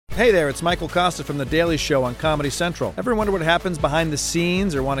Hey there, it's Michael Costa from The Daily Show on Comedy Central. Ever wonder what happens behind the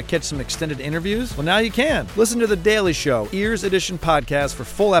scenes or want to catch some extended interviews? Well, now you can. Listen to The Daily Show, Ears Edition podcast for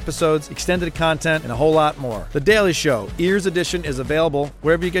full episodes, extended content, and a whole lot more. The Daily Show, Ears Edition is available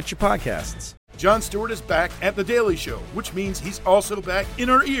wherever you get your podcasts. Jon Stewart is back at The Daily Show, which means he's also back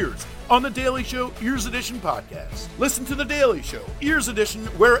in our ears on The Daily Show Ears Edition podcast. Listen to The Daily Show Ears Edition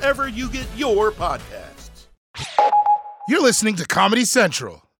wherever you get your podcasts. You're listening to Comedy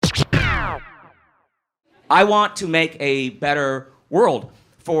Central. I want to make a better world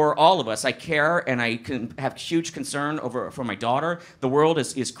for all of us. I care, and I can have huge concern for my daughter. The world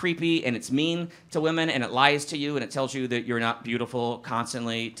is creepy, and it's mean to women, and it lies to you, and it tells you that you're not beautiful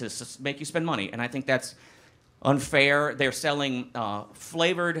constantly to make you spend money. And I think that's unfair. They're selling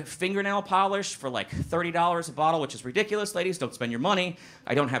flavored fingernail polish for like $30 a bottle, which is ridiculous. Ladies, don't spend your money.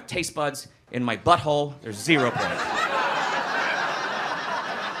 I don't have taste buds in my butthole. There's 0 point.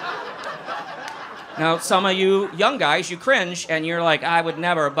 Now, some of you young guys, you cringe, and you're like, I would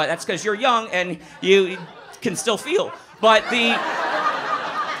never, but that's because you're young and you can still feel. But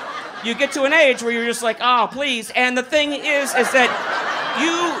you get to an age where you're just like, oh, please. And the thing is that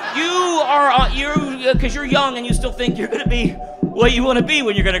because you're young and you still think you're going to be what you want to be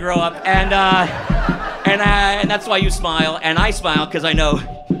when you're going to grow up. And that's why you smile, and I smile because I know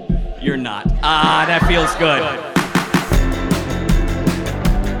you're not. That feels good.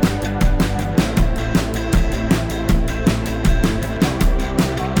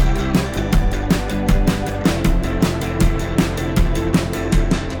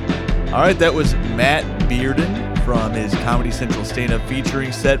 All right, that was Matt Bearden from his Comedy Central stand-up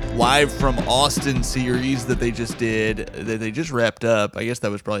featuring set live from Austin series that they just did, that they just wrapped up. I guess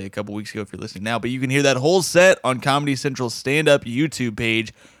that was probably a couple weeks ago if you're listening now, but you can hear that whole set on Comedy Central's stand-up YouTube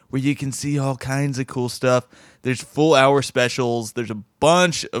page where you can see all kinds of cool stuff. There's full hour specials. There's a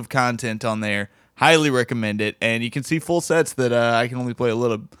bunch of content on there. Highly recommend it. And you can see full sets that I can only play a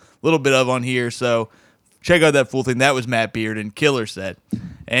little bit of on here, so check out that full thing. That was Matt Bearden, killer set.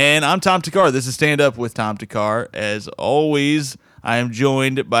 And I'm Tom Takar. This is Stand Up with Tom Takar. As always, I am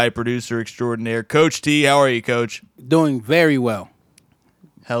joined by producer extraordinaire, Coach T. How are you, Coach? Doing very well.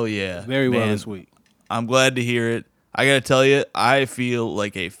 Hell yeah. Very well this week. I'm glad to hear it. I got to tell you, I feel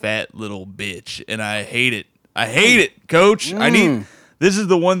like a fat little bitch, and I hate it. I hate it, Coach. This is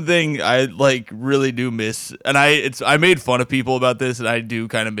the one thing I really do miss. And I made fun of people about this, and I do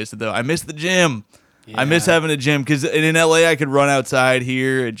kind of miss it, though. I miss the gym. Yeah. I miss having a gym because in LA I could run outside.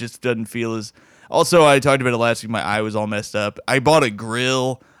 Here it just doesn't feel as. Also, I talked about it last week. My eye was all messed up. I bought a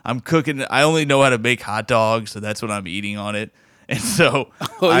grill. I'm cooking. I only know how to make hot dogs, so that's what I'm eating on it. And so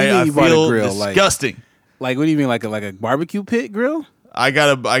I feel disgusting. Like what do you mean? Like a barbecue pit grill? I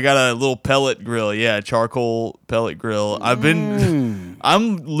got a little pellet grill. Yeah, charcoal pellet grill.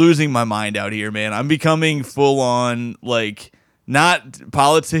 I'm losing my mind out here, man. I'm becoming full on not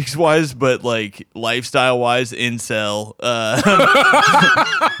politics-wise, but lifestyle-wise, incel. I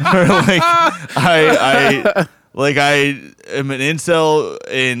am an incel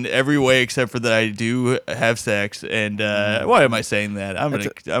in every way except for that I do have sex. And why am I saying that? I'm gonna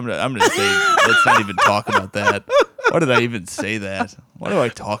say let's not even talk about that. Why did I even say that? Why do I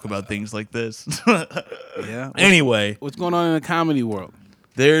talk about things like this? Yeah. Anyway, what's going on in the comedy world?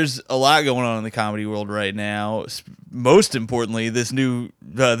 There's a lot going on in the comedy world right now. Most importantly, this new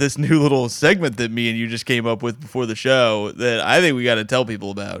little segment that me and you just came up with before the show that I think we got to tell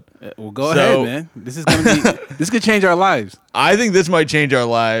people about. Well, go ahead, man. This could change our lives. I think this might change our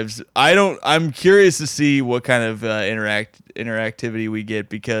lives. I'm curious to see what kind of interactivity we get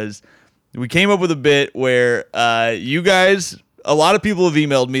because we came up with a bit where you guys, a lot of people have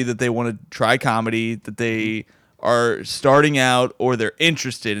emailed me that they want to try comedy, that they are starting out or they're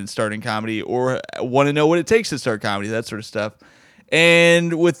interested in starting comedy or want to know what it takes to start comedy, that sort of stuff.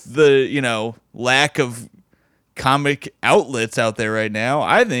 And with the, lack of comic outlets out there right now,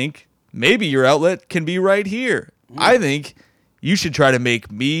 I think maybe your outlet can be right here. I think you should try to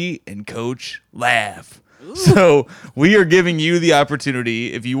make me and Coach laugh. Ooh. So we are giving you the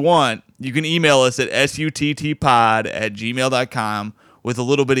opportunity. If you want, you can email us at suttpod@gmail.com with a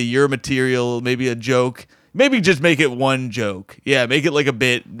little bit of your material, maybe a joke. Maybe just make it one joke. Yeah, make it like a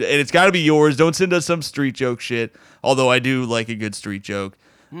bit. And it's got to be yours. Don't send us some street joke shit, although I do like a good street joke.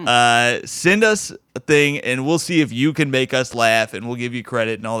 Send us a thing, and we'll see if you can make us laugh, and we'll give you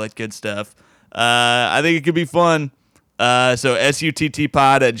credit and all that good stuff. I think it could be fun. So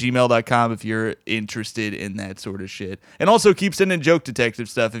suttpod@gmail.com if you're interested in that sort of shit. And also keep sending joke detective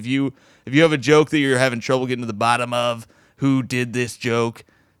stuff. If you have a joke that you're having trouble getting to the bottom of, who did this joke,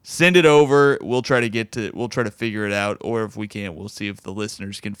 Send it over. We'll try to figure it out, or if we can't, we'll see if the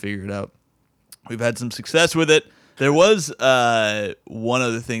listeners can figure it out. We've had some success with it. There was one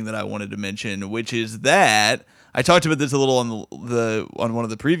other thing that I wanted to mention, which is that I talked about this a little on one of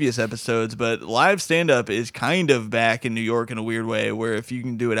the previous episodes, but live stand-up is kind of back in New York in a weird way, where if you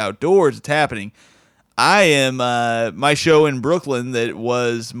can do it outdoors, it's happening. I am my show in Brooklyn that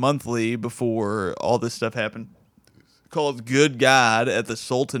was monthly before all this stuff happened, called Good God at the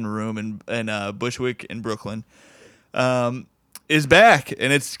Sultan Room in Bushwick in Brooklyn, is back,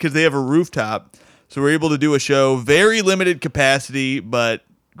 and it's because they have a rooftop, so we're able to do a show, very limited capacity, but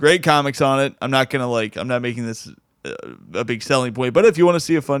great comics on it. I'm not making this a big selling point, but if you want to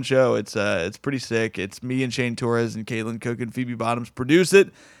see a fun show, it's pretty sick. It's me and Shane Torres and Caitlin Cook and Phoebe Bottoms produce it,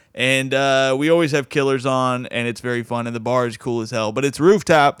 and we always have killers on, and it's very fun, and the bar is cool as hell. But it's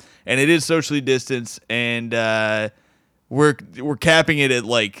rooftop, and it is socially distanced, and we're capping it at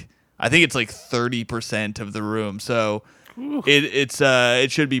I think it's 30% of the room, so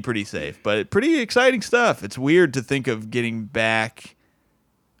it should be pretty safe, but pretty exciting stuff. It's weird to think of getting back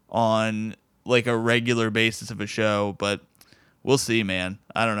on a regular basis of a show, but we'll see, man.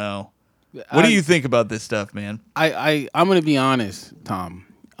 I don't know. What do you think about this stuff, man? I'm going to be honest, Tom.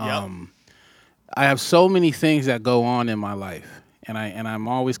 Yep. I have so many things that go on in my life, and I'm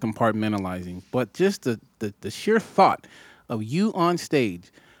always compartmentalizing. But just the sheer thought of you on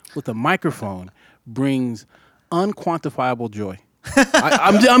stage with a microphone brings unquantifiable joy.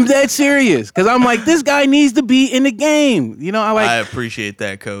 I'm dead serious, because I'm like, this guy needs to be in the game. I appreciate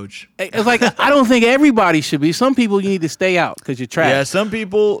that, Coach. It's I don't think everybody should be. Some people you need to stay out because you're trash. Yeah, some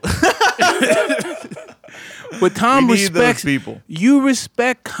people. But Tom respects people. You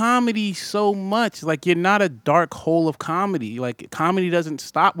respect comedy so much. You're not a dark hole of comedy. Comedy doesn't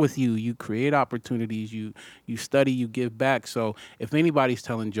stop with you. You create opportunities. You study. You give back. So if anybody's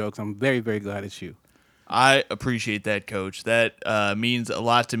telling jokes, I'm very, very glad it's you. I appreciate that, Coach. That means a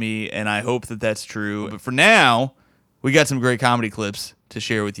lot to me, and I hope that that's true. But for now, we got some great comedy clips to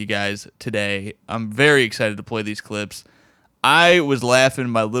share with you guys today. I'm very excited to play these clips. I was laughing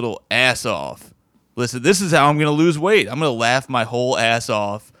my little ass off. Listen, this is how I'm going to lose weight. I'm going to laugh my whole ass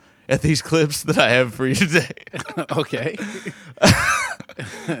off at these clips that I have for you today. Okay.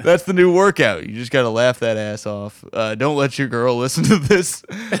 That's the new workout. You just got to laugh that ass off. Don't let your girl listen to this.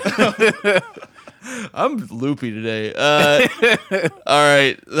 I'm loopy today. All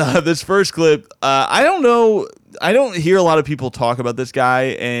right. This first clip, I don't know. I don't hear a lot of people talk about this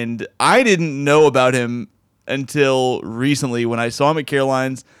guy, and I didn't know about him until recently when I saw him at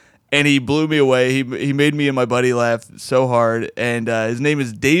Caroline's, and he blew me away. He made me and my buddy laugh so hard, and his name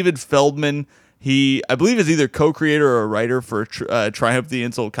is David Feldman. He, I believe, is either co-creator or a writer for Triumph the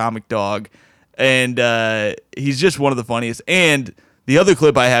Insult Comic Dog, and he's just one of the funniest. And the other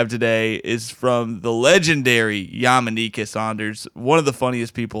clip I have today is from the legendary Yamaneika Saunders, one of the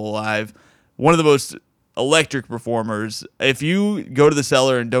funniest people alive, one of the most electric performers. If you go to the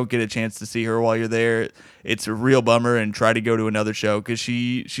Cellar and don't get a chance to see her while you're there, it's a real bummer, and try to go to another show, because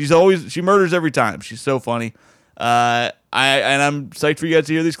she murders every time. She's so funny. I'm psyched for you guys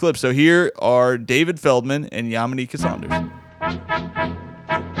to hear these clips. So here are David Feldman and Yamaneika Saunders.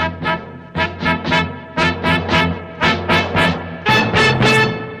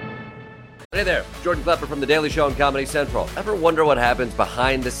 Hey there, Jordan Klepper from The Daily Show on Comedy Central. Ever wonder what happens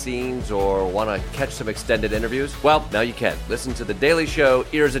behind the scenes or want to catch some extended interviews? Well, now you can. Listen to The Daily Show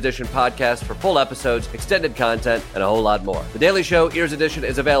Ears Edition podcast for full episodes, extended content, and a whole lot more. The Daily Show Ears Edition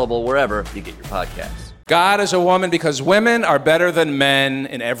is available wherever you get your podcasts. God is a woman because women are better than men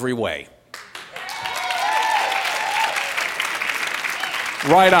in every way.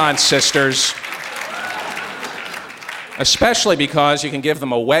 Right on, sisters. Especially because you can give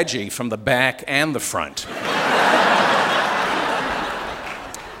them a wedgie from the back and the front.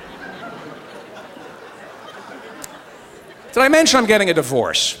 Did I mention I'm getting a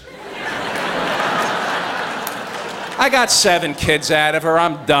divorce? I got 7 kids out of her.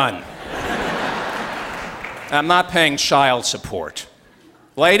 I'm done. I'm not paying child support.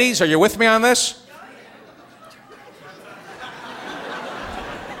 Ladies, are you with me on this?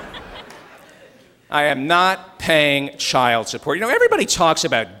 I am not paying child support. Everybody talks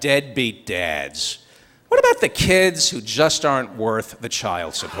about deadbeat dads. What about the kids who just aren't worth the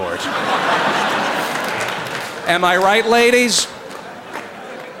child support? Am I right, ladies?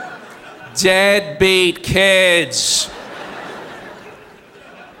 Deadbeat kids.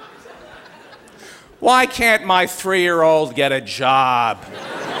 Why can't my 3-year-old get a job?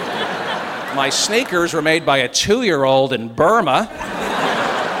 My sneakers were made by a 2-year-old in Burma.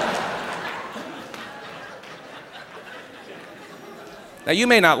 Now, you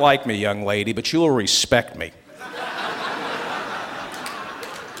may not like me, young lady, but you will respect me.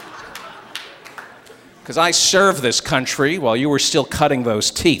 Because I served this country while you were still cutting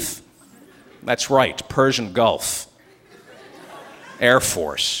those teeth. That's right, Persian Gulf, Air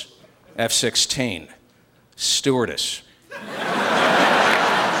Force, F-16, stewardess.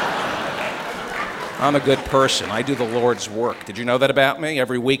 I'm a good person. I do the Lord's work. Did you know that about me?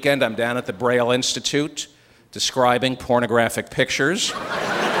 Every weekend I'm down at the Braille Institute describing pornographic pictures.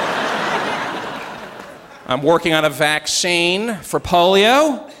 I'm working on a vaccine for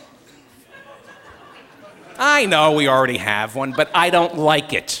polio. I know we already have one, but I don't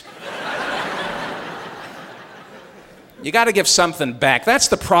like it. You got to give something back. That's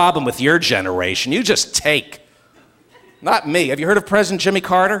the problem with your generation. You just take. Not me. Have you heard of President Jimmy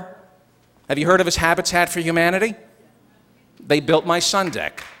Carter? Have you heard of his Habitat for Humanity? They built my sun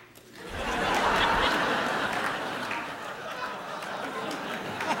deck.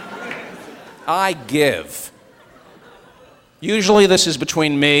 I give. Usually this is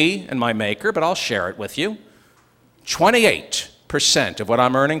between me and my maker, but I'll share it with you. 28% of what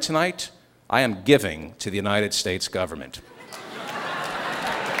I'm earning tonight, I am giving to the United States government.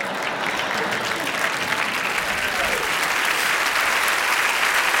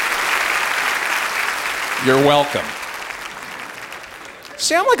 You're welcome.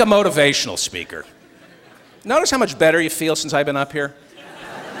 See, I'm like a motivational speaker. Notice how much better you feel since I've been up here?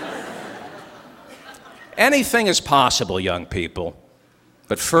 Anything is possible, young people,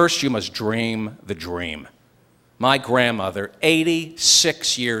 but first you must dream the dream. My grandmother,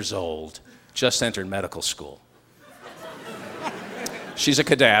 86 years old, just entered medical school. She's a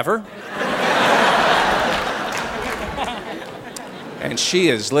cadaver. And she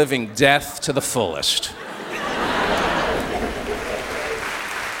is living death to the fullest.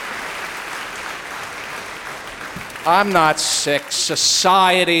 I'm not sick.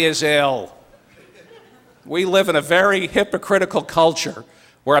 Society is ill. We live in a very hypocritical culture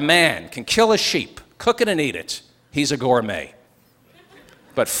where a man can kill a sheep, cook it and eat it. He's a gourmet.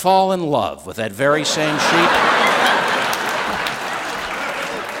 But fall in love with that very same sheep,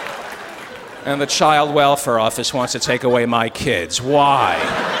 and the child welfare office wants to take away my kids. Why?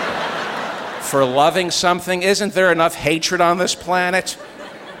 For loving something? Isn't there enough hatred on this planet?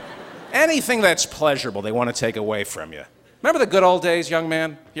 Anything that's pleasurable, they want to take away from you. Remember the good old days, young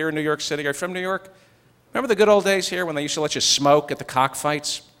man, here in New York City? Are you from New York? Remember the good old days here when they used to let you smoke at the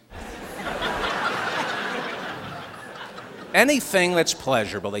cockfights? Anything that's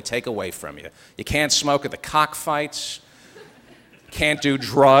pleasurable, they take away from you. You can't smoke at the cockfights, can't do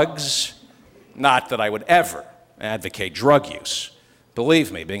drugs. Not that I would ever advocate drug use.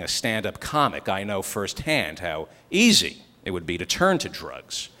 Believe me, being a stand-up comic, I know firsthand how easy it would be to turn to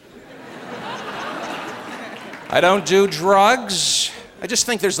drugs. I don't do drugs. I just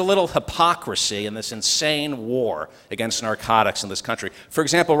think there's a little hypocrisy in this insane war against narcotics in this country. For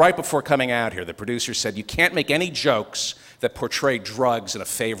example, right before coming out here, the producer said, you can't make any jokes that portray drugs in a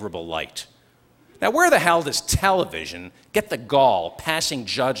favorable light. Now, where the hell does television get the gall passing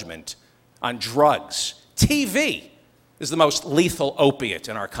judgment on drugs? TV is the most lethal opiate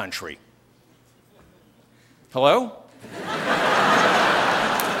in our country. Hello?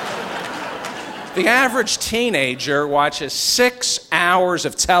 The average teenager watches 6 hours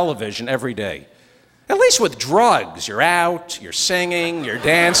of television every day. At least with drugs, you're out, you're singing, you're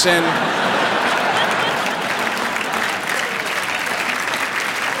dancing.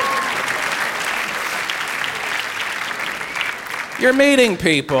 You're meeting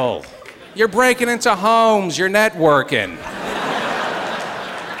people. You're breaking into homes, you're networking.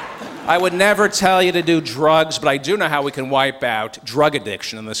 I would never tell you to do drugs, but I do know how we can wipe out drug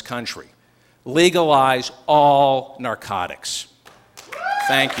addiction in this country. Legalize all narcotics.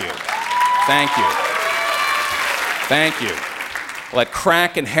 Thank you. Thank you. Thank you. Let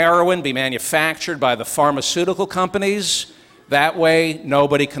crack and heroin be manufactured by the pharmaceutical companies. That way,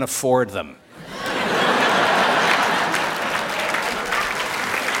 nobody can afford them.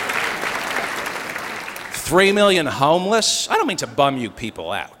 3 million homeless? I don't mean to bum you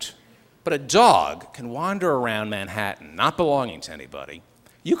people out, but a dog can wander around Manhattan, not belonging to anybody.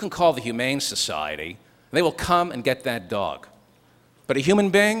 You can call the Humane Society, and they will come and get that dog. But a human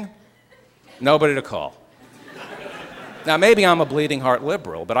being? Nobody to call. Now, maybe I'm a bleeding heart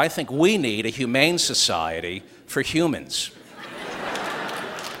liberal, but I think we need a Humane Society for humans.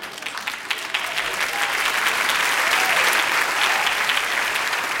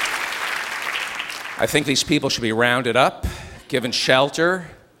 I think these people should be rounded up, given shelter,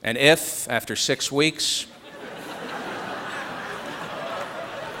 and if, after 6 weeks...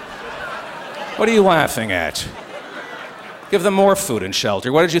 What are you laughing at? Give them more food and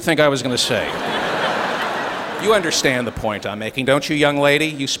shelter. What did you think I was going to say? You understand the point I'm making, don't you, young lady?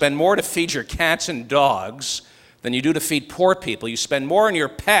 You spend more to feed your cats and dogs than you do to feed poor people. You spend more on your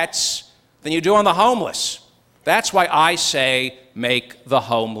pets than you do on the homeless. That's why I say make the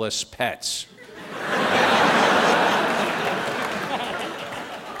homeless pets.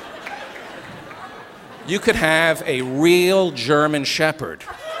 You could have a real German Shepherd.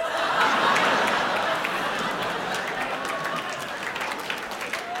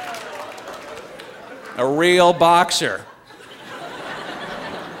 A real boxer.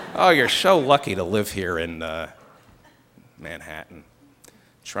 Oh, you're so lucky to live here in Manhattan.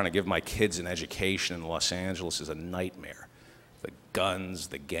 Trying to give my kids an education in Los Angeles is a nightmare. The guns,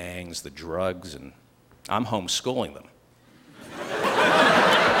 the gangs, the drugs, and I'm homeschooling them.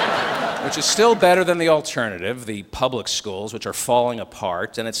 Which is still better than the alternative, the public schools, which are falling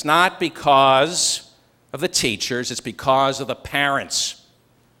apart. And it's not because of the teachers, it's because of the parents.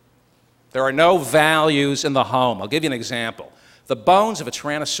 There are no values in the home. I'll give you an example. The bones of a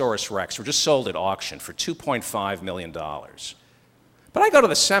Tyrannosaurus Rex were just sold at auction for $2.5 million. But I go to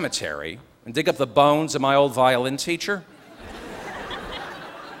the cemetery and dig up the bones of my old violin teacher.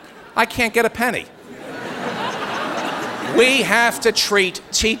 I can't get a penny. We have to treat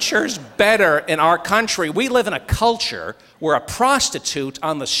teachers better in our country. We live in a culture where a prostitute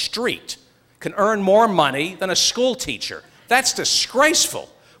on the street can earn more money than a school teacher. That's disgraceful.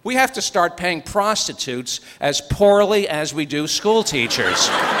 We have to start paying prostitutes as poorly as we do school teachers.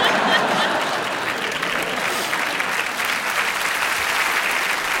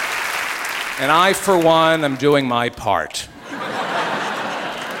 And I, for one, am doing my part.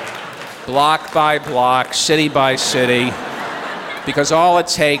 Block by block, city by city, because all it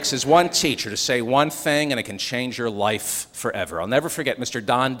takes is one teacher to say one thing and it can change your life forever. I'll never forget Mr.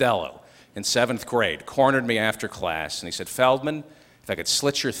 Dondello in 7th grade cornered me after class and he said, "Feldman, if I could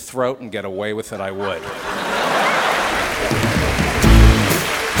slit your throat and get away with it, I would."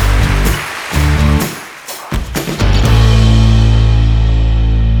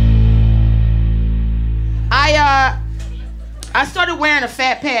 I started wearing a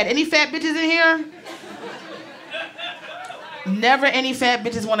fat pad. Any fat bitches in here? Never any fat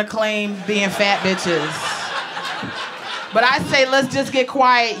bitches want to claim being fat bitches. But I say, let's just get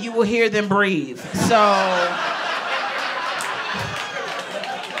quiet. You will hear them breathe. So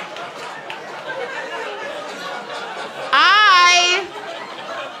I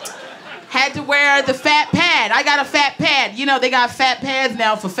had to wear the fat pad. I got a fat pad. You know, they got fat pads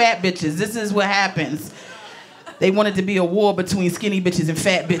now for fat bitches. This is what happens. They wanted to be a war between skinny bitches and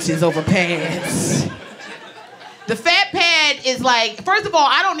fat bitches over pads. The fat pad is like, first of all,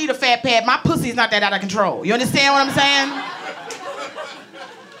 I don't need a fat pad. My pussy's not that out of control. You understand what I'm saying?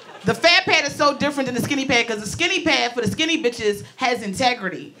 The fat pad is so different than the skinny pad because the skinny pad for the skinny bitches has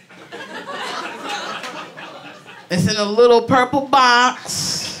integrity. It's in a little purple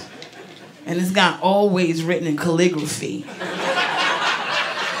box, and it's got always written in calligraphy.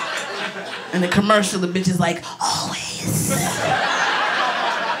 And the commercial, the bitch is like, always.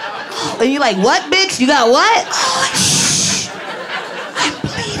 And you're like, what, bitch? You got what? Oh, shh. I'm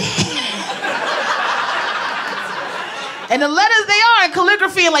bleeding. And the letters, they are in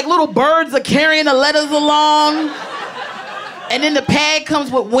calligraphy, and like little birds are carrying the letters along. And then the pad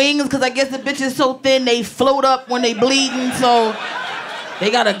comes with wings, because I guess the bitch is so thin, they float up when they bleeding, so they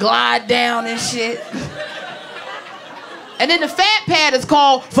gotta glide down and shit. And then the fat pad is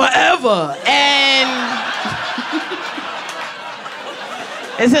called Forever. And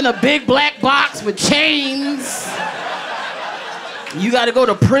it's in a big black box with chains. You gotta go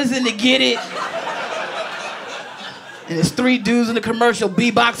to prison to get it. And there's 3 dudes in the commercial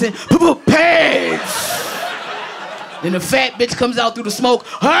beatboxing, pads. Then the fat bitch comes out through the smoke.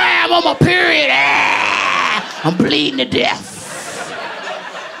 Hey, I'm on my period. Ah, I'm bleeding to death.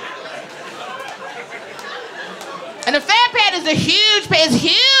 And the fat pad is a huge pad. It's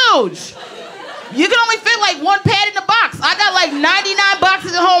huge. You can only fit like 1 pad in the box. I got like 99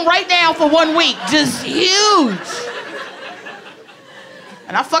 boxes at home right now for 1 week. Just huge.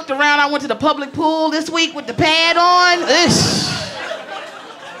 And I fucked around. I went to the public pool this week with the pad on. Ish.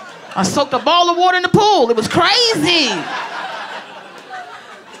 I soaked a ball of water in the pool. It was crazy.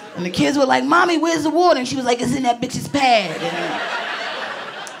 And the kids were like, "Mommy, where's the water?" And she was like, "It's in that bitch's pad."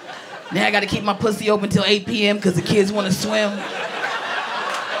 And now I gotta keep my pussy open till 8 p.m. because the kids wanna swim.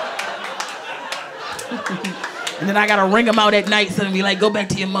 And then I gotta ring them out at night so they be like, "Go back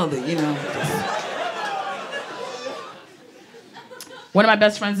to your mother," you know. One of my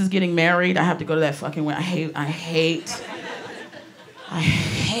best friends is getting married. I have to go to that fucking wedding. I hate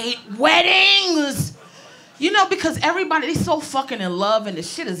weddings. You know, because everybody, they so fucking in love and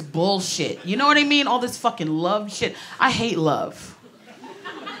this shit is bullshit. You know what I mean? All this fucking love shit. I hate love.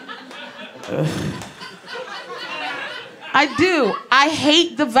 I do. I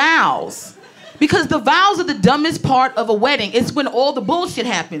hate the vows. Because the vows are the dumbest part of a wedding. It's when all the bullshit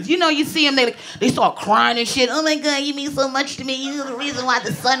happens. You know, you see them, they start crying and shit. Oh my God, you mean so much to me. You're the reason why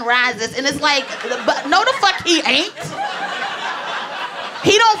the sun rises. And it's like, no the fuck he ain't.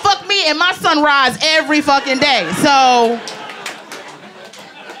 He don't fuck me and my sunrise every fucking day. So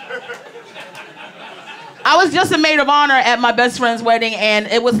I was just a maid of honor at my best friend's wedding, and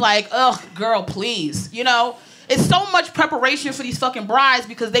it was like, ugh, girl, please. You know, it's so much preparation for these fucking brides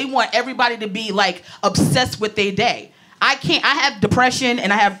because they want everybody to be like obsessed with their day. I can't. I have depression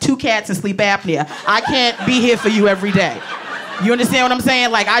and I have 2 cats and sleep apnea. I can't be here for you every day. You understand what I'm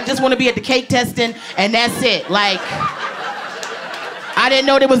saying? Like, I just want to be at the cake testing and that's it. Like, I didn't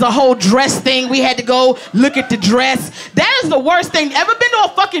know there was a whole dress thing. We had to go look at the dress. That is the worst thing. Ever been to a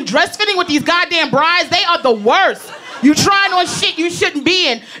fucking dress fitting with these goddamn brides? They are the worst. You trying on shit you shouldn't be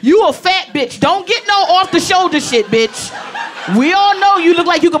in. You a fat bitch. Don't get no off-the-shoulder shit, bitch. We all know you look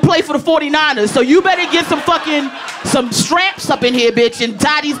like you could play for the 49ers, so you better get some straps up in here, bitch, and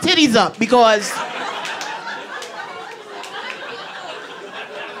tie these titties up, because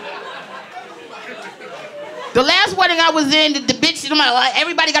the last wedding I was in, the bitch,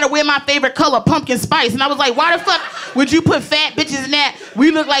 everybody gotta wear my favorite color, pumpkin spice. And I was like, why the fuck would you put fat bitches in that?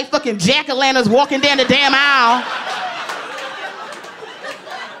 We look like fucking jack-o'-lanterns walking down the damn aisle.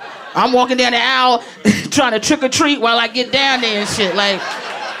 I'm walking down the aisle trying to trick or treat while I get down there and shit. Like,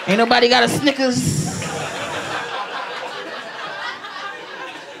 ain't nobody got a Snickers.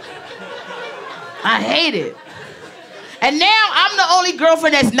 I hate it. And now I'm the only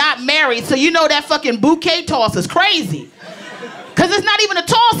girlfriend that's not married, so you know that fucking bouquet toss is crazy. Cause it's not even a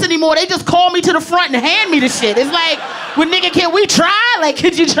toss anymore. They just call me to the front and hand me the shit. It's like, well, nigga, can we try? Like,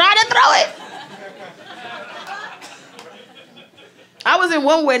 could you try to throw it? I was in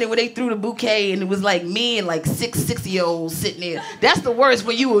one wedding where they threw the bouquet and it was like me and like 6 6-year-olds sitting there. That's the worst,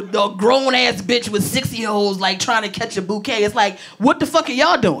 when you a grown ass bitch with 6-year-olds like trying to catch a bouquet. It's like, what the fuck are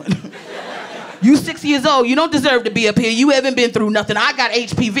y'all doing? You 6 years old, you don't deserve to be up here. You haven't been through nothing. I got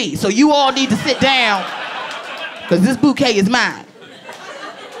HPV, so you all need to sit down, because this bouquet is mine.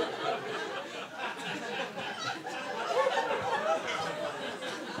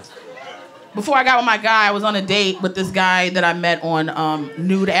 Before I got with my guy, I was on a date with this guy that I met on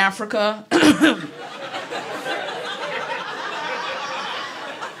Nude Africa.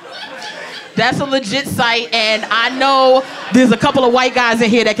 That's a legit site, and I know there's a couple of white guys in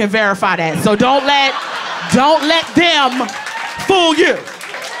here that can verify that. So don't let them fool you.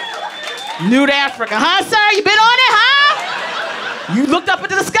 Nude Africa, huh, sir? You been on it, huh? You looked up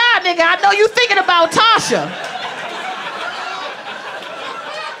into the sky, nigga. I know you thinking about Tasha.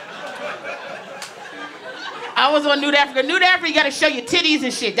 I was on Nude Africa. Nude Africa, you gotta show your titties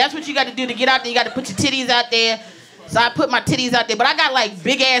and shit. That's what you gotta do to get out there. You gotta put your titties out there. So I put my titties out there, but I got like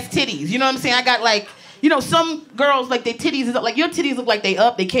big ass titties. You know what I'm saying? I got like, you know, some girls like their titties is up. Like your titties look like they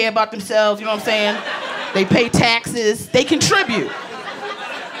up. They care about themselves. You know what I'm saying? They pay taxes. They contribute.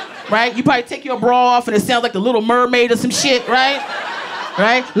 Right? You probably take your bra off and it sounds like the Little Mermaid or some shit, right?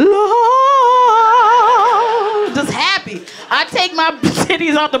 Right? Lord, just happy. I take my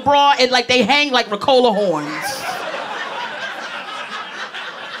titties out the bra and like they hang like Ricola horns.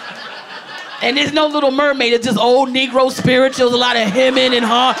 And there's no Little Mermaid, it's just old Negro spirituals, a lot of hemming and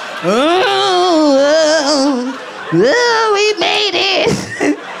ha. Oh, we made it.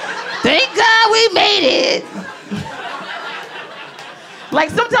 Thank God we made it. Like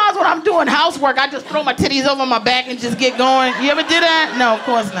sometimes when I'm doing housework, I just throw my titties over my back and just get going. You ever did that? No, of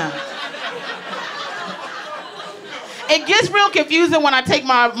course not. It gets real confusing when I take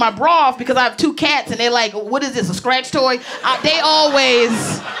my bra off because I have 2 cats and they're like, what is this, a scratch toy? They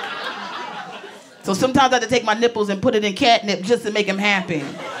always... So sometimes I have to take my nipples and put it in catnip just to make them happy.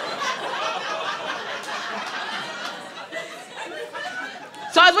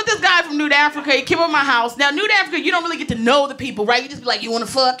 So I was with this guy from Nude Africa. He came over my house. Now, Nude Africa, you don't really get to know the people, right? You just be like, you want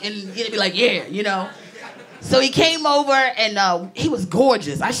to fuck? And he'd be like, yeah, you know. So he came over, and he was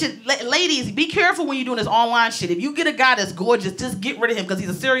gorgeous. Ladies, be careful when you're doing this online shit. If you get a guy that's gorgeous, just get rid of him, because he's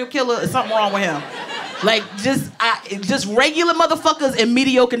a serial killer. There's something wrong with him. Like, just regular motherfuckers and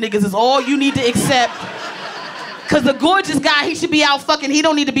mediocre niggas is all you need to accept. Because the gorgeous guy, he should be out fucking. He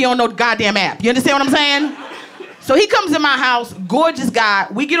don't need to be on no goddamn app. You understand what I'm saying? So he comes in my house, gorgeous guy.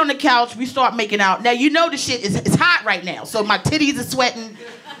 We get on the couch, we start making out. Now, you know the shit is hot right now. So my titties are sweating.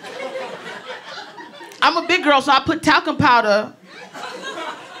 I'm a big girl, so I put talcum powder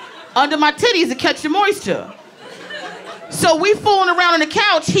under my titties to catch the moisture. So we fooling around on the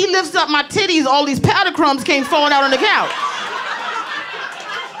couch. He lifts up my titties. All these powder crumbs came falling out on the couch.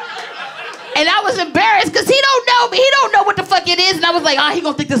 And I was embarrassed because he don't know me. He don't know what the fuck it is. And I was like, he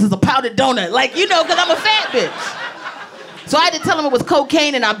gonna think this is a powdered donut. Like, because I'm a fat bitch. So I had to tell him it was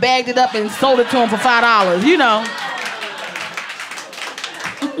cocaine and I bagged it up and sold it to him for $5,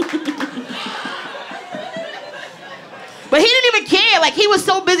 But he didn't even care. Like, he was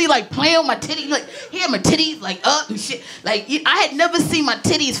so busy, like, playing with my titties. Like, he had my titties, like, up and shit. Like, I had never seen my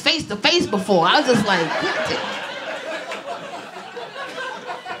titties face to face before. I was just like,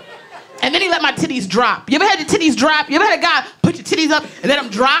 and then he let my titties drop. You ever had your titties drop? You ever had a guy put your titties up and let them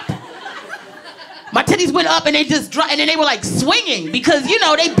drop? My titties went up and they just dropped, and then they were like swinging because, they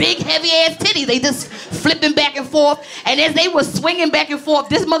big, heavy ass titties. They just flipping back and forth. And as they were swinging back and forth,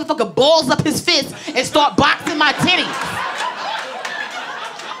 this motherfucker balls up his fist and start boxing my titties.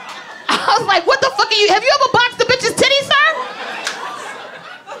 I was like, what the fuck are you? Have you ever boxed a bitch's titties, sir?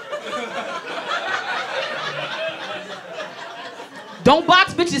 Don't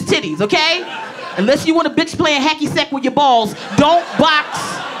box bitches' titties, okay? Unless you want a bitch playing hacky sack with your balls, don't box.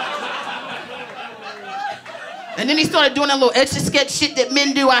 And then he started doing that little etch-a-sketch shit that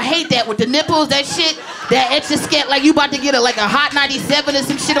men do. I hate that with the nipples, that shit. That etch-a-sketch, like you about to get a hot 97 or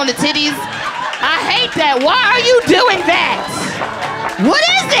some shit on the titties. I hate that. Why are you doing that? What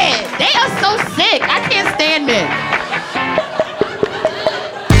is it? They are so sick. I can't stand men.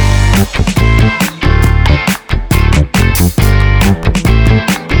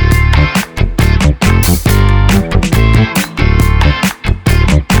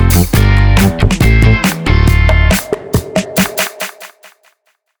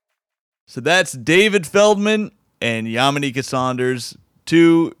 So that's David Feldman and Yamaneika Saunders,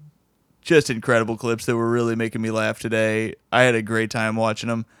 two just incredible clips that were really making me laugh today. I had a great time watching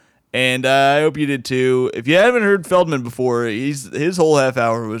them, and I hope you did too. If you haven't heard Feldman before, his whole half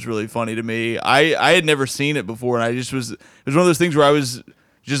hour was really funny to me. I had never seen it before, and it was one of those things where I was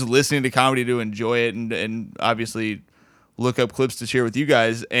just listening to comedy to enjoy it and obviously look up clips to share with you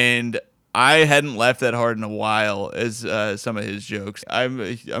guys, and I hadn't laughed that hard in a while as some of his jokes. I'm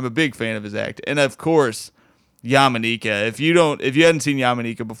a big fan of his act, and of course, Yamaneika. If you hadn't seen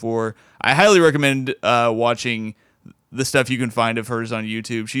Yamaneika before, I highly recommend watching the stuff you can find of hers on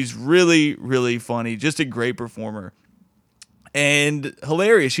YouTube. She's really, really funny, just a great performer, and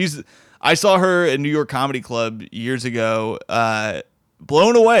hilarious. I saw her at New York Comedy Club years ago.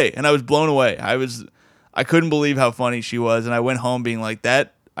 Blown away, and I was blown away. I couldn't believe how funny she was, and I went home being like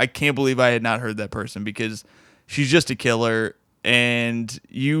that. I can't believe I had not heard that person because she's just a killer, and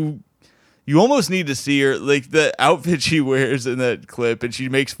you almost need to see her, like the outfit she wears in that clip, and she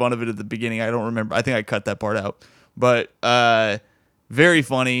makes fun of it at the beginning. I don't remember. I think I cut that part out, but very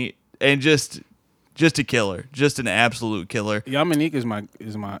funny and just a killer, just an absolute killer. Yamaneika is my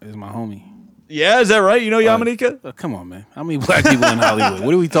homie. Yeah, is that right? You know Yamaneika? Come on, man. How many black people in Hollywood?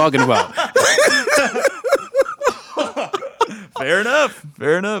 What are we talking about? Fair enough.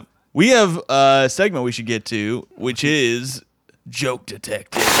 We have a segment we should get to, which is Joke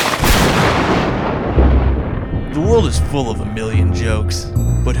Detective. The world is full of a million jokes,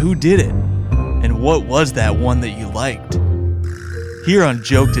 but who did it? And what was that one that you liked? Here on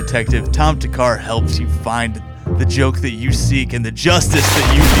Joke Detective, Tom Takar helps you find the joke that you seek and the justice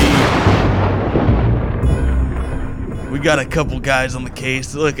that you need. We got a couple guys on the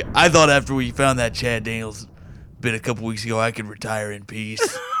case. Look, I thought after we found that Chad Daniels bit a couple weeks ago, I could retire in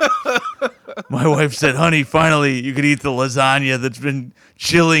peace. My wife said, honey, finally you could eat the lasagna that's been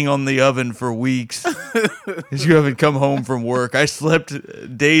chilling on the oven for weeks because you haven't come home from work. I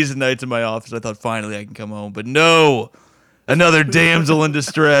slept days and nights in my office. I thought finally I can come home, but no, another damsel in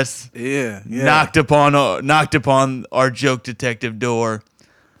distress knocked upon our Joke Detective door.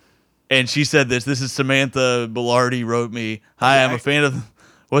 And she said this is Samantha Bellardi wrote me, hi, I'm a fan of,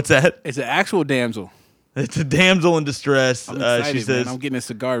 what's that? It's an actual damsel. It's a damsel in distress. I'm excited, she says, man. I'm getting a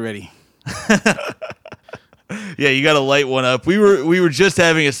cigar ready. Yeah, you got to light one up. We were just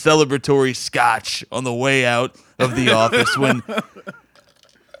having a celebratory scotch on the way out of the office when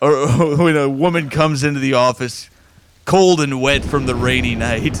a woman comes into the office cold and wet from the rainy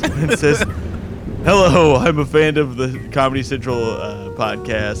night and says, hello, I'm a fan of the Comedy Central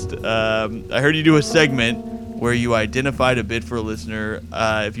podcast. I heard you do a segment where you identified a bit for a listener.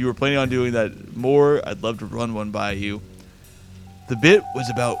 If you were planning on doing that more, I'd love to run one by you. The bit was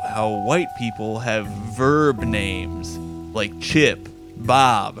about how white people have verb names like Chip,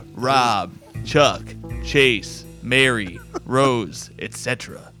 Bob, Rob, Chuck, Chase, Mary, Rose,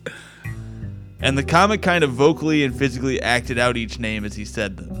 etc. And the comic kind of vocally and physically acted out each name as he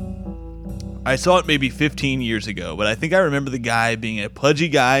said them. I saw it maybe 15 years ago, but I think I remember the guy being a pudgy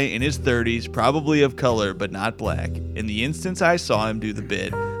guy in his 30s, probably of color, but not black. In the instance I saw him do the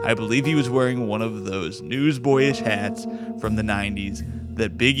bit, I believe he was wearing one of those newsboyish hats from the 90s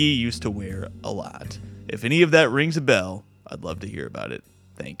that Biggie used to wear a lot. If any of that rings a bell, I'd love to hear about it.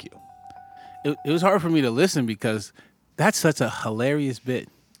 Thank you. It was hard for me to listen because that's such a hilarious bit.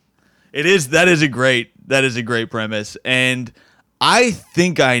 It is. That is a great premise. And I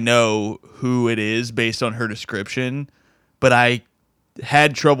think I know who it is based on her description, but I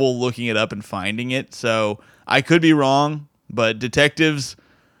had trouble looking it up and finding it. So I could be wrong, but detectives,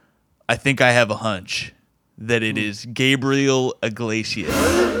 I think I have a hunch that it is Gabriel Iglesias,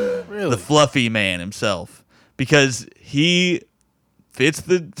 Really? the fluffy man himself, because he fits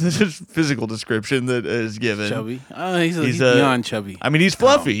the physical description that is given. Chubby. He's beyond chubby. I mean, he's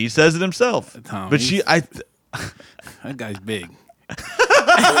fluffy. He says it himself. Tom, but that guy's big.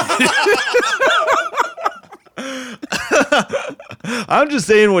 I'm just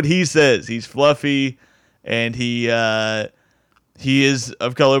saying what he says. He's fluffy, and he is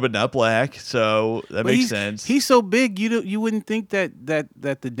of color but not black, so that makes sense. He's so big, you wouldn't think that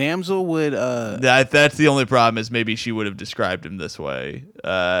the damsel would. That's the only problem, is maybe she would have described him this way.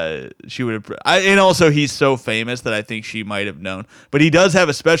 She would have, and also he's so famous that I think she might have known. But he does have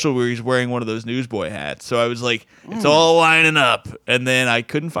a special where he's wearing one of those newsboy hats. So I was like, it's all lining up, and then I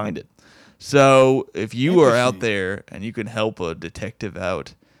couldn't find it. So if you are out there and you can help a detective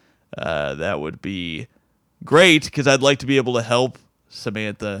out, that would be great, because I'd like to be able to help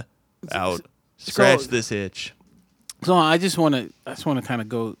Samantha out, scratch this itch. So I just want to kind of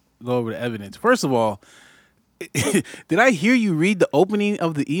go over the evidence. First of all, did I hear you read the opening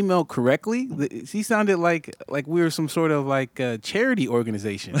of the email correctly? She sounded like we were some sort of like charity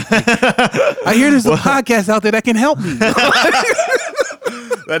organization. I hear there's a podcast out there that can help me.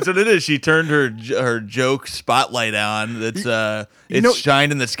 That's what it is. She turned her joke spotlight on. It's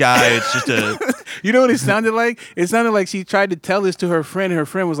shined in the sky. It's just a. You know what it sounded like? It sounded like she tried to tell this to her friend, and her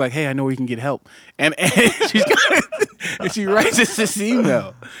friend was like, "Hey, I know where you can get help." And she writes us this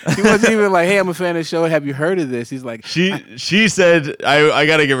email. She wasn't even like, "Hey, I'm a fan of the show. Have you heard of this?" He's like, she said, I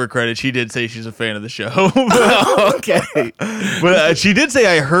got to give her credit. She did say she's a fan of the show. Okay. But she did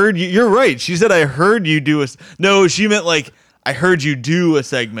say, "I heard you." You're right. She said, "I heard you do a." No, she meant like, I heard you do a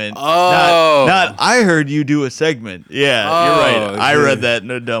segment. Oh. Not I heard you do a segment. Yeah, you're right. I read that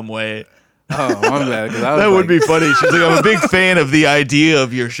in a dumb way. Oh, I'm bad. That would be funny. She's like, I'm a big fan of the idea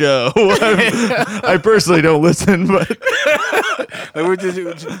of your show. I personally don't listen, but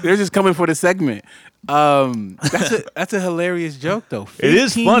they're just coming for the segment. That's a hilarious joke, though. It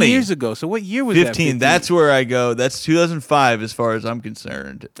is funny. 15 years ago. So what year was 15, that? 15. That's where I go. That's 2005 as far as I'm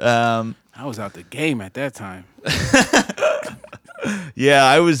concerned. I was out the game at that time. Yeah,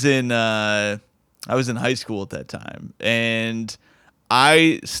 I was in high school at that time, and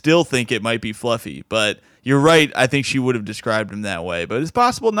I still think it might be Fluffy, but you're right. I think she would have described him that way, but it's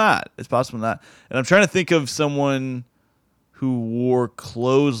possible not. It's possible not. And I'm trying to think of someone who wore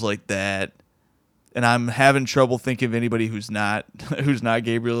clothes like that, and I'm having trouble thinking of anybody who's not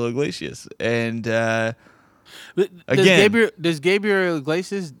Gabriel Iglesias. And does Gabriel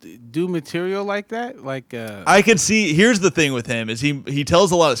Iglesias do material like that? Like I could see. Here's the thing with him is he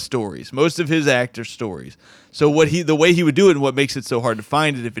tells a lot of stories. Most of his actor stories. So the way he would do it, and what makes it so hard to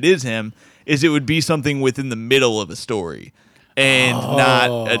find it if it is him, is it would be something within the middle of a story, and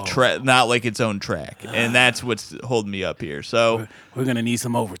not like its own track. And that's what's holding me up here. So we're gonna need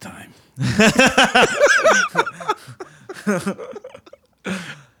some overtime.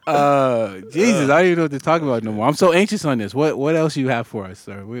 Jesus, I don't even know what to talk about no more. I'm so anxious on this. What else you have for us,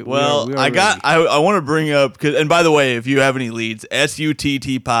 sir? I want to bring up, and by the way, if you have any leads,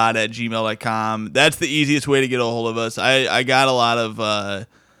 suttpod@gmail.com. That's the easiest way to get a hold of us. I got a lot of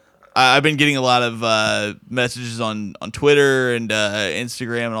I've been getting a lot of messages on Twitter and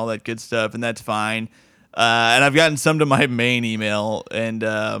Instagram and all that good stuff, and that's fine. And I've gotten some to my main email, and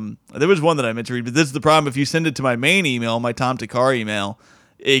there was one that I meant to read, but this is the problem. If you send it to my main email, my Tom Takar email,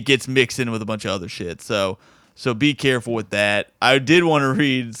 it gets mixed in with a bunch of other shit. So be careful with that. I did want to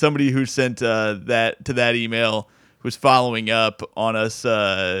read somebody who sent that to that email, who was following up on us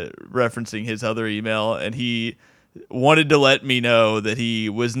referencing his other email, and he wanted to let me know that he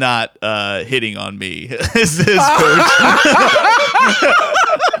was not hitting on me as his coach.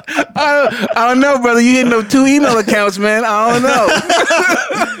 I don't know, brother. You hitting those 2 email accounts, man. I don't know.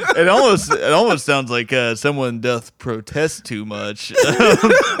 It almost sounds like someone doth protest too much.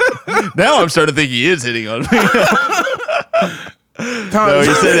 Now I'm starting to think he is hitting on me. No,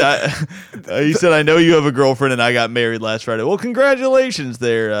 he said, I know you have a girlfriend and I got married last Friday. Well, congratulations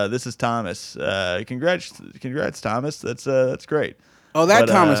there. This is Thomas. Congrats, Thomas. That's great. Oh,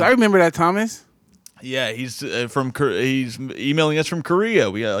 Thomas. I remember that Thomas. Yeah, he's he's emailing us from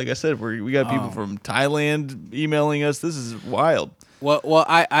Korea. We got, like I said, we got people from Thailand emailing us. This is wild. Well,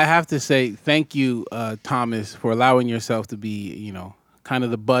 I have to say thank you, Thomas, for allowing yourself to be, kind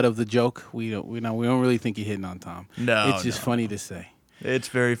of the butt of the joke. We don't really think you're hitting on Tom. No, it's just funny to say. It's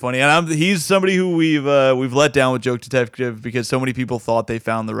very funny, and he's somebody who we've let down with Joke Detective because so many people thought they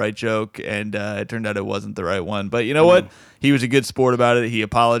found the right joke, and it turned out it wasn't the right one. But you know what? He was a good sport about it. He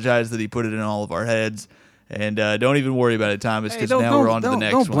apologized that he put it in all of our heads, and don't even worry about it, Thomas, because now we're on to the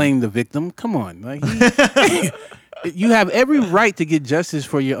next one. Don't blame the victim. Come on, you have every right to get justice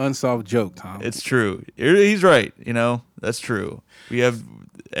for your unsolved joke, Tom. It's true. He's right. That's true. We have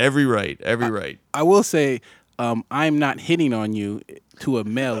every right. I will say, I'm not hitting on you to a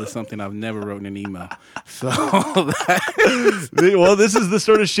mail is something I've never wrote in an email. So, well, this is the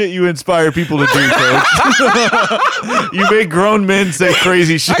sort of shit you inspire people to do, folks. You make grown men say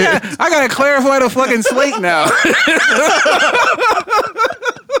crazy shit. I gotta clarify the fucking slate now.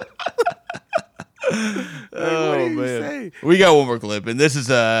 Oh man, we got one more clip, and this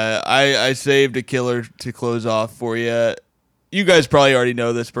is I saved a killer to close off for you. You guys probably already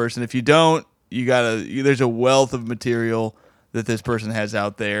know this person. If you don't, there's a wealth of material that this person has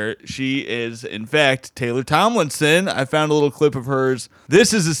out there. She is, in fact, Taylor Tomlinson. I found a little clip of hers.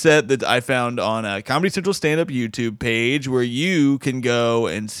 This is a set that I found on a Comedy Central stand-up YouTube page where you can go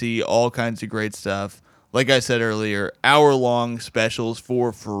and see all kinds of great stuff. Like I said earlier, hour-long specials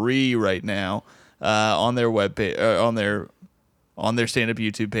for free right now on their webpage, on their stand-up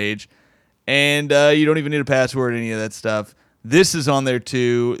YouTube page. And you don't even need a password, any of that stuff. This is on there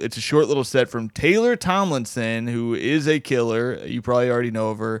too. It's a short little set from Taylor Tomlinson, who is a killer. You probably already know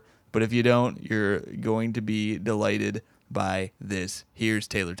of her, but if you don't, you're going to be delighted by this. Here's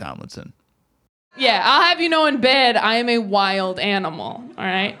Taylor Tomlinson. Yeah, I'll have you know in bed, I am a wild animal, all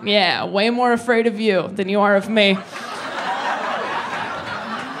right? Yeah, way more afraid of you than you are of me.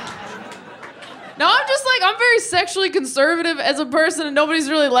 No, I'm very sexually conservative as a person, and nobody's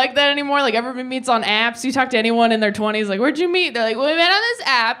really like that anymore. Like, everybody meets on apps. You talk to anyone in their 20s, like, where'd you meet? They're like, well, we met on this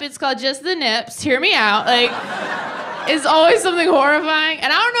app. It's called Just the Nips. Hear me out. Like, it's always something horrifying.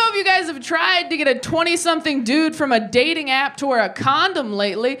 And I don't know if you guys have tried to get a 20-something dude from a dating app to wear a condom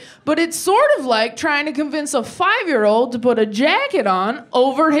lately, but it's sort of like trying to convince a 5-year-old to put a jacket on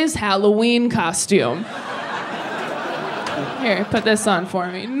over his Halloween costume. Here, put this on for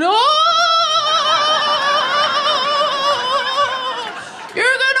me. No! You're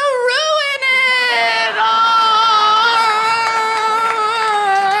gonna ruin it!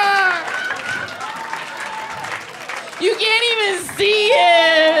 You can't even see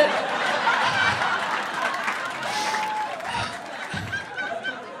it!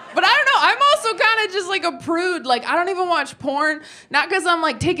 But I don't know, I'm also kind of just like a prude. Like, I don't even watch porn. Not because I'm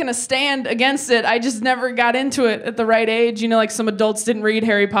like taking a stand against it. I just never got into it at the right age. Like some adults didn't read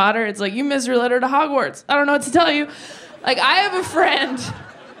Harry Potter. It's like, you missed your letter to Hogwarts. I don't know what to tell you. Like, I have a friend,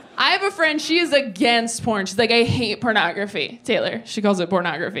 she is against porn. She's like, I hate pornography. Taylor, she calls it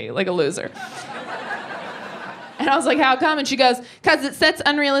pornography, like a loser. And I was like, how come? And she goes, because it sets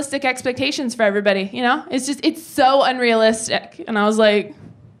unrealistic expectations for everybody, It's so unrealistic. And I was like,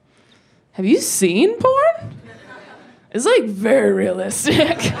 have you seen porn? It's like very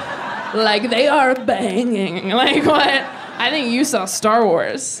realistic. Like, they are banging. Like, what? I think you saw Star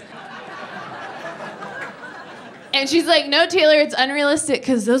Wars. And she's like, no, Taylor, it's unrealistic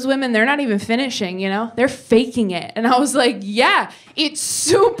because those women, they're not even finishing, They're faking it. And I was like, yeah, it's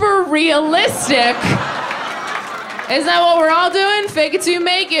super realistic. Isn't that what we're all doing? Fake it till you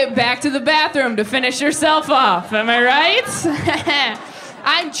make it. Back to the bathroom to finish yourself off. Am I right?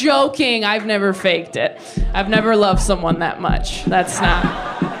 I'm joking. I've never faked it. I've never loved someone that much.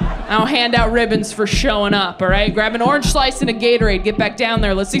 I don't hand out ribbons for showing up, all right? Grab an orange slice and a Gatorade. Get back down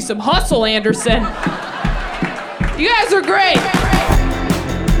there. Let's see some hustle, Anderson. You guys are great.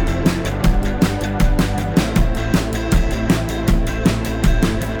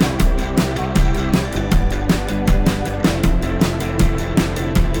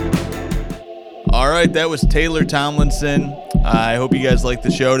 All right, that was Taylor Tomlinson. I hope you guys liked the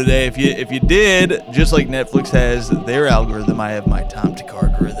show today. If you did, just like Netflix has their algorithm, I have my Tom Tick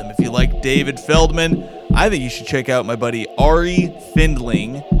algorithm. If you like David Feldman, I think you should check out my buddy Ari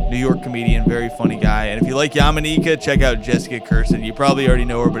Findling, New York comedian, very funny guy. And if you like Yamaneika, check out Jessica Kirsten. You probably already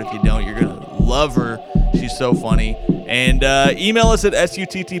know her, but if you don't, you're going to love her. She's so funny. And email us at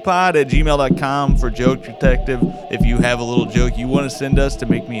suttpod@gmail.com for Joke Detective if you have a little joke you want to send us to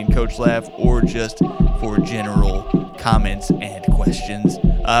make me and Coach laugh, or just for general comments and questions.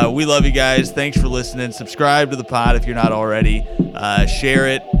 We love you guys. Thanks for listening. Subscribe to the pod if you're not already. Share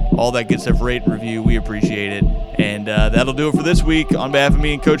it. All that good stuff. Rate and review. We appreciate it. And that'll do it for this week. On behalf of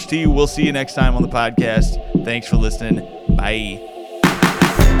me and Coach T, we'll see you next time on the podcast. Thanks for listening. Bye.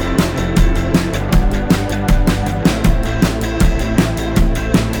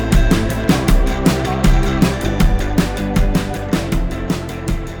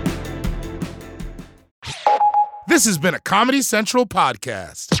 This has been a Comedy Central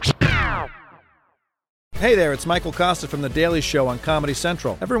podcast. Hey there, it's Michael Costa from The Daily Show on Comedy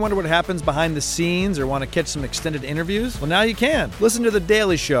Central. Ever wonder what happens behind the scenes or want to catch some extended interviews? Well, now you can. Listen to The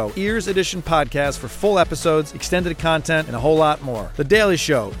Daily Show, Ears Edition podcast for full episodes, extended content, and a whole lot more. The Daily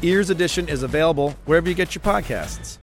Show, Ears Edition is available wherever you get your podcasts.